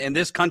sin in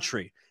this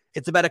country.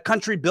 It's about a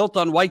country built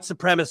on white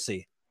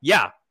supremacy.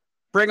 Yeah.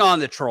 Bring on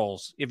the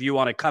trolls if you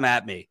want to come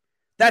at me.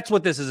 That's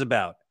what this is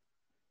about.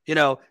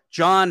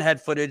 John had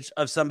footage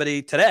of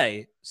somebody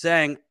today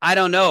saying, I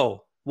don't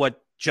know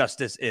what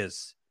justice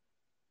is.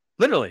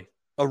 Literally,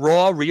 a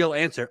raw, real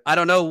answer. I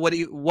don't know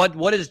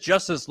what does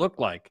justice look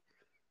like?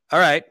 All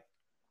right.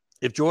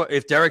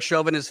 If Derek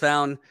Chauvin is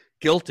found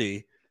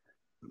guilty,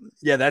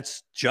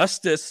 that's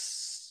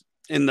justice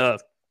in the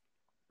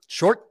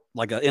short,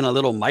 in a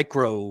little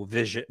micro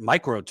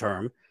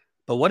term.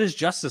 But what is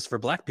justice for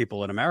black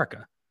people in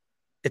America?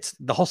 It's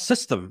the whole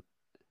system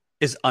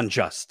is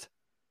unjust.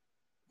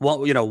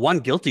 Well, one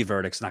guilty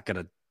verdict's not going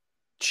to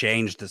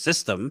change the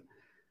system.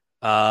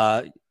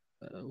 And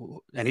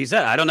he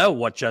said, I don't know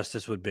what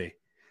justice would be.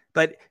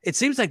 But it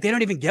seems like they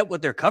don't even get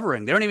what they're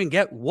covering. They don't even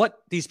get what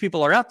these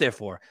people are out there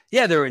for.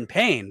 Yeah, they're in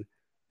pain,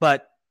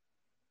 but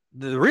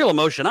the real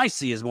emotion I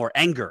see is more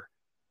anger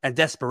and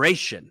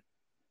desperation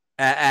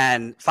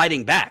and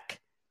fighting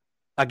back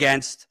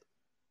against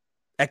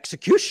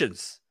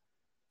executions.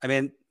 I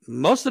mean,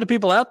 most of the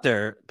people out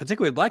there,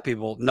 particularly black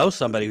people, know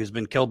somebody who's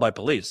been killed by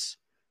police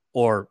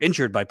or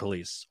injured by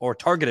police or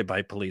targeted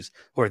by police,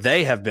 or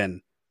they have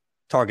been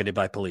targeted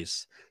by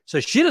police. So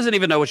she doesn't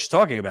even know what she's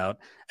talking about.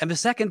 And the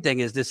second thing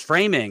is this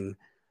framing,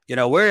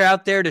 we're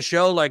out there to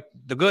show like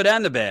the good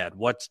and the bad,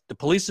 what the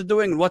police are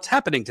doing and what's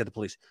happening to the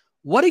police.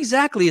 What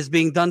exactly is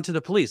being done to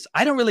the police?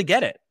 I don't really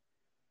get it.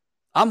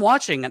 I'm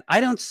watching and I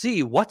don't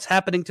see what's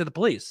happening to the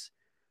police.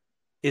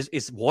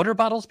 Is water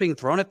bottles being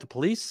thrown at the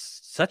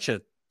police such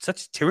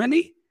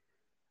tyranny?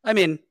 I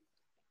mean,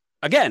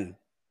 again,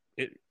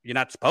 you're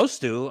not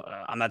supposed to.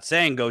 I'm not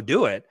saying go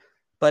do it,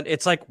 but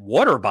it's like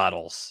water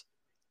bottles.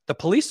 The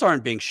police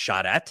aren't being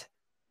shot at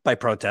by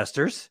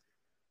protesters.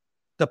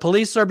 The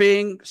police are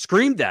being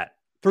screamed at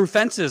through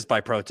fences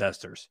by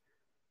protesters.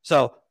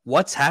 So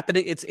what's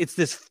happening? It's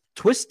this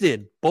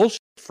twisted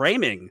bullshit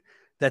framing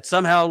that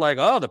somehow like,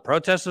 oh, the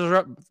protesters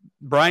are,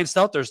 Brian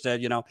Stelter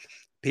said,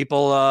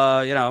 people,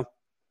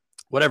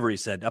 whatever he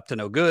said, up to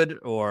no good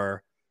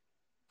or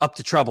up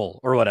to trouble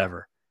or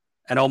whatever.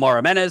 And Omar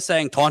Jimenez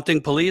saying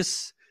taunting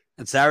police,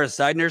 and Sarah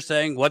Seidner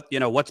saying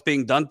what's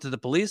being done to the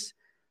police.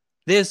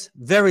 There's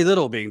very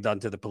little being done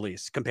to the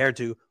police compared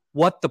to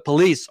what the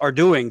police are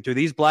doing to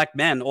these black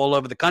men all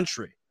over the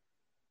country.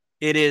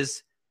 It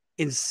is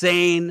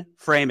insane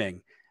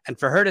framing. And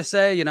for her to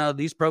say,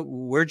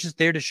 we're just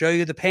there to show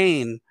you the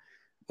pain.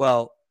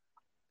 Well,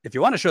 if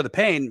you want to show the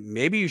pain,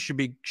 maybe you should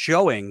be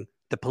showing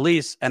the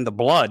police and the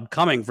blood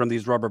coming from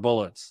these rubber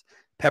bullets,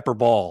 pepper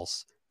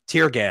balls,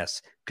 tear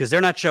gas, because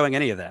they're not showing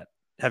any of that.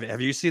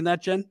 Have you seen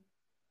that, Jen?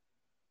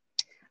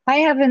 I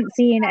haven't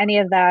seen any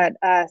of that,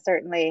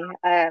 certainly.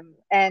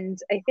 And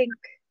I think,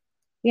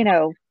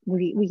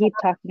 we keep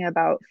talking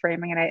about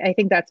framing, and I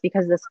think that's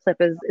because this clip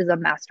is a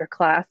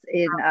masterclass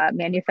in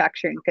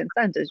manufacturing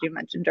consent, as you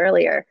mentioned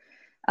earlier.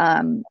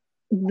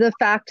 The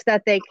fact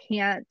that they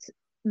can't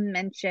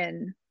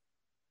mention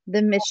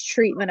the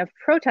mistreatment of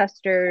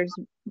protesters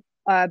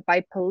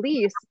by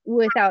police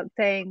without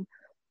saying,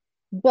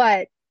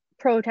 but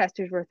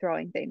protesters were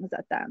throwing things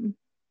at them.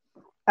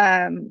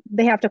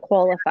 They have to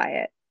qualify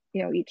it,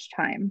 each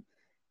time.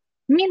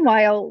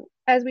 Meanwhile,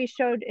 as we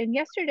showed in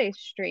yesterday's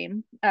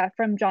stream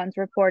from John's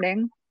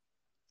reporting,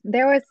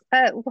 there was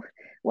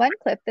one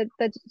clip that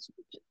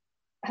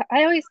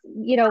I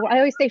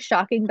always say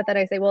shocking, but then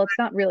I say, well, it's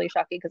not really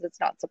shocking because it's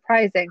not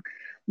surprising.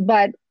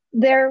 But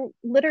they're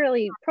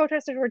literally,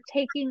 protesters were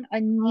taking a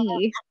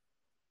knee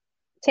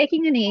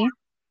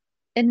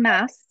in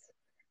mass,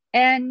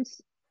 and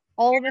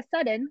all of a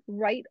sudden,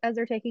 right as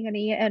they're taking a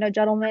knee, and a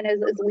gentleman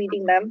is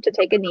leading them to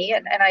take a knee,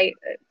 and I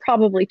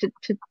probably to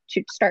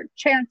start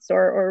chants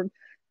or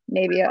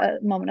maybe a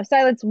moment of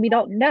silence, we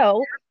don't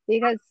know,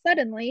 because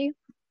suddenly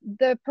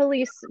the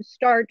police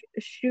start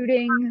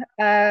shooting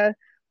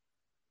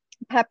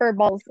pepper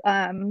balls,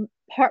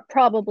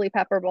 probably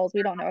pepper balls,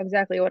 we don't know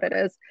exactly what it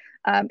is,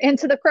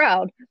 into the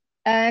crowd,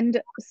 and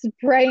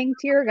spraying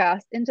tear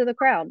gas into the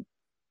crowd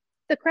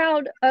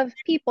of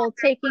people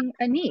taking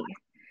a knee.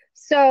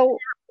 So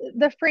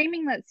the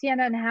framing that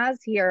CNN has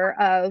here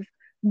of,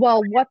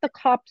 well, what the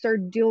cops are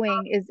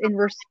doing is in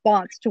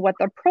response to what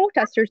the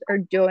protesters are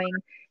doing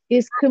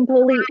is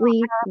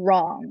completely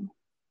wrong.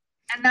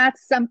 And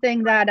that's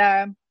something that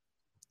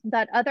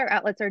that other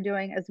outlets are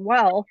doing as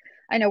well.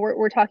 I know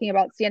we're talking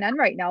about CNN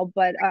right now,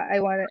 but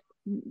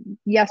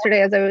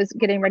yesterday, as I was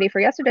getting ready for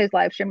yesterday's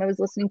live stream, I was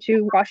listening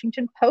to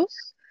Washington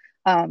Post's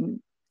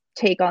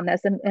take on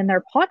this in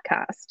their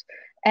podcast.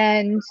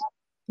 And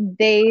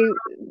they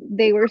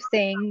were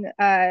saying,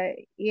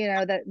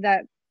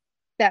 that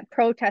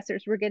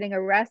protesters were getting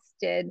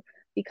arrested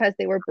because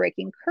they were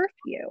breaking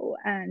curfew,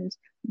 and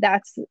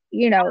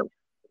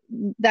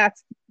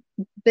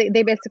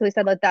they basically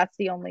said that that's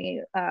the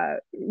only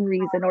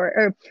reason,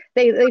 or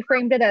they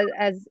framed it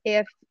as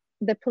if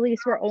the police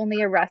were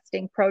only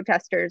arresting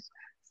protesters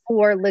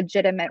for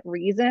legitimate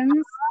reasons,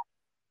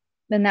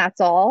 then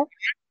that's all.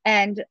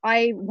 And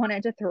I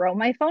wanted to throw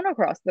my phone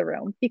across the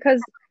room,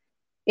 because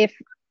if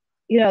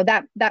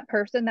that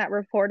person, that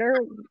reporter,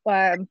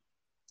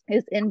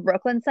 is in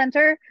Brooklyn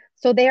Center,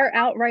 so they are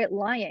outright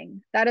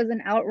lying. That is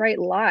an outright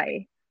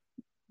lie.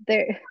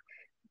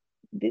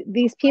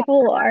 These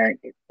people aren't,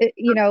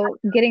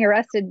 getting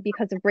arrested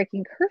because of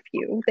breaking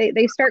curfew.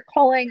 They start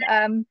calling,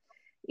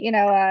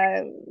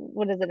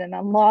 what is it, an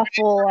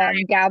unlawful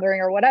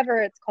gathering or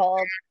whatever it's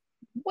called,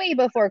 way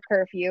before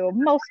curfew,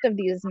 most of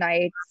these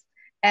nights,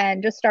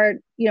 and just start,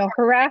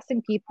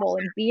 harassing people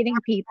and beating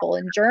people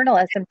and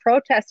journalists and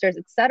protesters,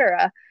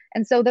 etc.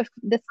 And so this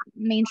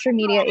mainstream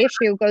media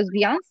issue goes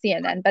beyond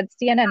CNN, but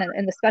CNN,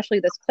 and especially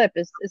this clip,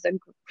 is a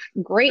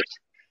great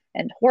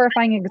and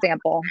horrifying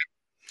example.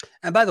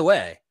 And by the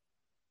way,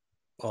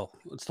 well,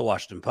 it's the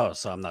Washington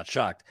Post, so I'm not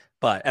shocked.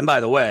 And by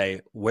the way,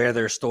 where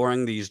they're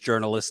storing the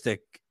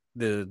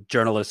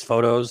journalist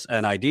photos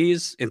and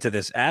IDs into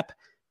this app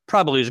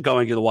probably is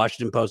going to the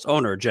Washington Post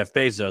owner, Jeff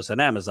Bezos, and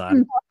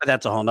Amazon. But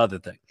that's a whole nother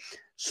thing.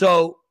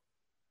 So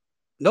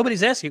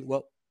nobody's asking,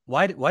 well,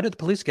 why did the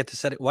police get to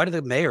set it? Why did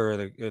the mayor or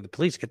the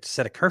police get to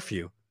set a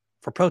curfew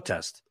for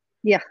protest?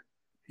 Yeah.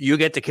 You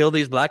get to kill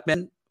these black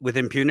men with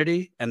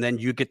impunity, and then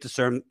you get to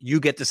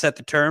set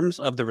the terms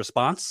of the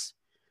response.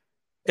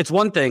 It's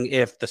one thing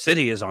if the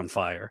city is on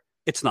fire.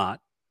 It's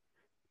not.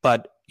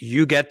 But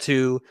you get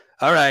to,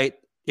 all right,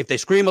 if they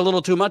scream a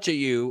little too much at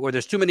you or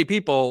there's too many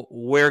people,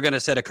 we're going to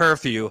set a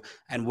curfew.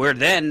 And we're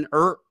then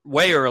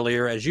way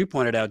earlier, as you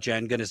pointed out,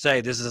 Jen, going to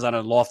say this is an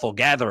unlawful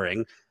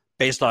gathering.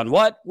 Based on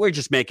what? We're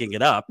just making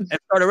it up, and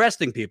start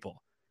arresting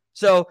people.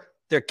 So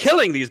they're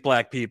killing these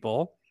black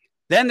people.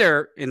 Then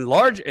they're, in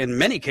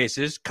many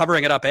cases,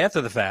 covering it up after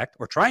the fact,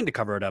 or trying to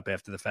cover it up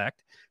after the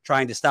fact,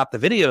 trying to stop the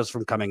videos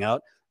from coming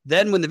out.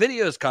 Then when the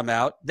videos come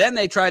out, then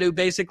they try to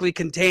basically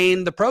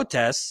contain the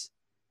protests,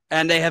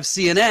 and they have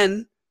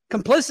CNN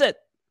complicit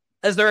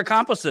as their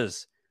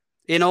accomplices.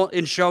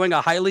 in showing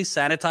a highly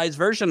sanitized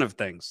version of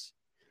things.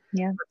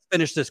 Yeah. Let's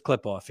finish this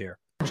clip off here.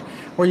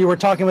 Where you were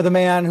talking with a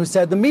man who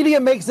said, the media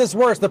makes this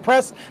worse. The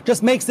press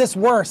just makes this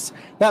worse.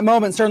 That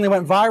moment certainly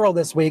went viral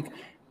this week.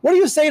 What do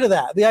you say to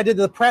that? The idea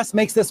that the press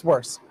makes this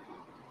worse?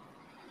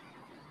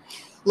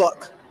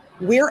 Look,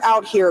 we're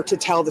out here to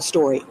tell the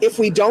story. If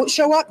we don't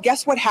show up,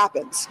 guess what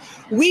happens?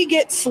 We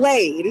get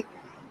slayed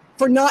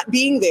for not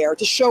being there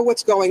to show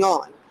what's going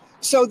on.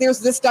 So there's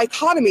this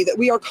dichotomy that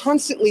we are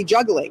constantly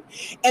juggling.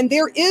 And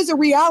there is a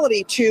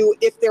reality to,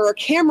 if there are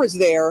cameras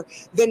there,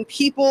 then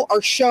people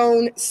are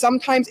shown.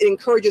 Sometimes it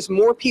encourages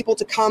more people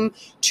to come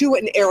to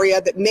an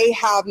area that may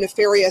have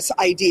nefarious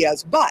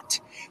ideas. But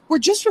we're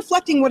just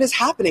reflecting what is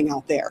happening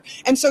out there.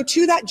 And so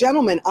to that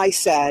gentleman, I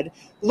said,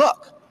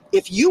 look,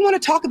 if you want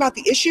to talk about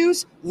the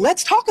issues,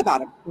 let's talk about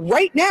them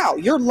right now.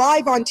 You're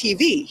live on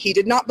TV. He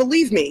did not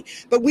believe me,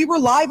 but we were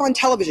live on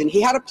television.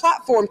 He had a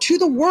platform to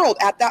the world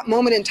at that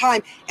moment in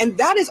time. And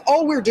that is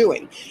all we're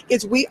doing,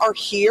 is we are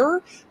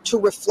here to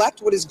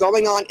reflect what is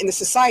going on in the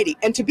society.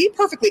 And to be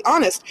perfectly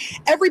honest,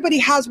 everybody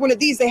has one of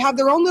these. They have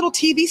their own little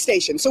TV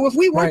station. So if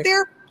we weren't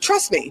there,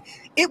 trust me,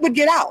 it would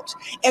get out.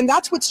 And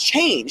that's what's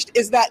changed,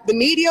 is that the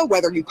media,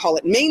 whether you call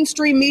it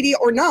mainstream media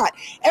or not,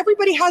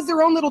 everybody has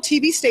their own little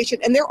TV station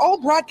and they're all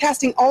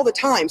broadcasting all the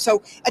time.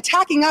 So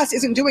attacking us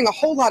isn't doing a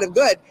whole lot of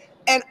good.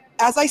 And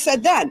as I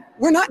said then,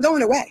 we're not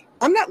going away.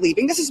 I'm not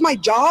leaving. This is my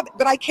job,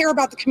 but I care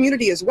about the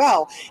community as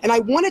well. And I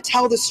want to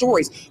tell the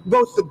stories,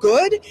 both the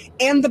good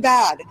and the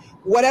bad,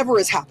 whatever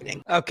is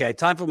happening. Okay,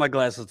 time for my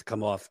glasses to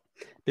come off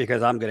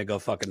because I'm going to go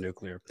fucking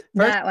nuclear.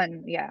 That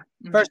one, yeah.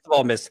 First of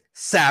all, Miss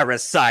Sarah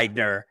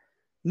Seidner,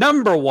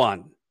 number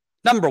one.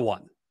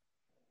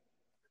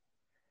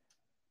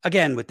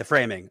 Again, with the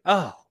framing.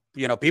 Oh,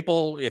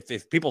 people,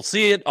 if people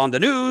see it on the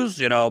news,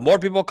 more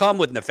people come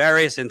with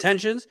nefarious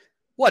intentions.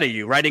 What are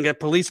you, writing a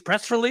police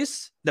press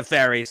release?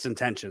 Nefarious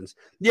intentions.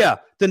 Yeah,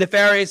 the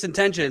nefarious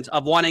intentions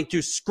of wanting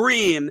to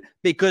scream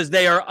because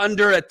they are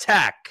under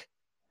attack.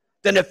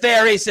 The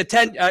nefarious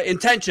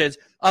intentions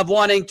of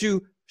wanting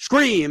to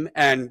scream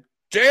and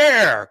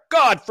dare,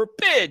 God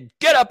forbid,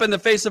 get up in the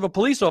face of a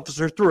police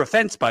officer through a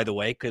fence, by the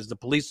way, because the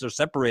police are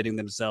separating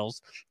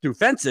themselves through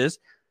fences,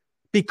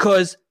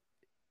 because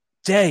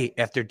day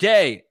after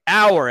day,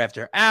 hour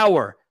after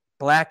hour,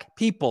 Black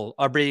people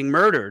are being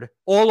murdered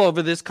all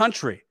over this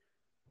country.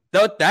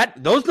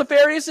 Those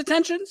nefarious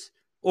intentions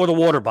or the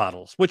water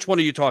bottles? Which one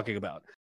are you talking about?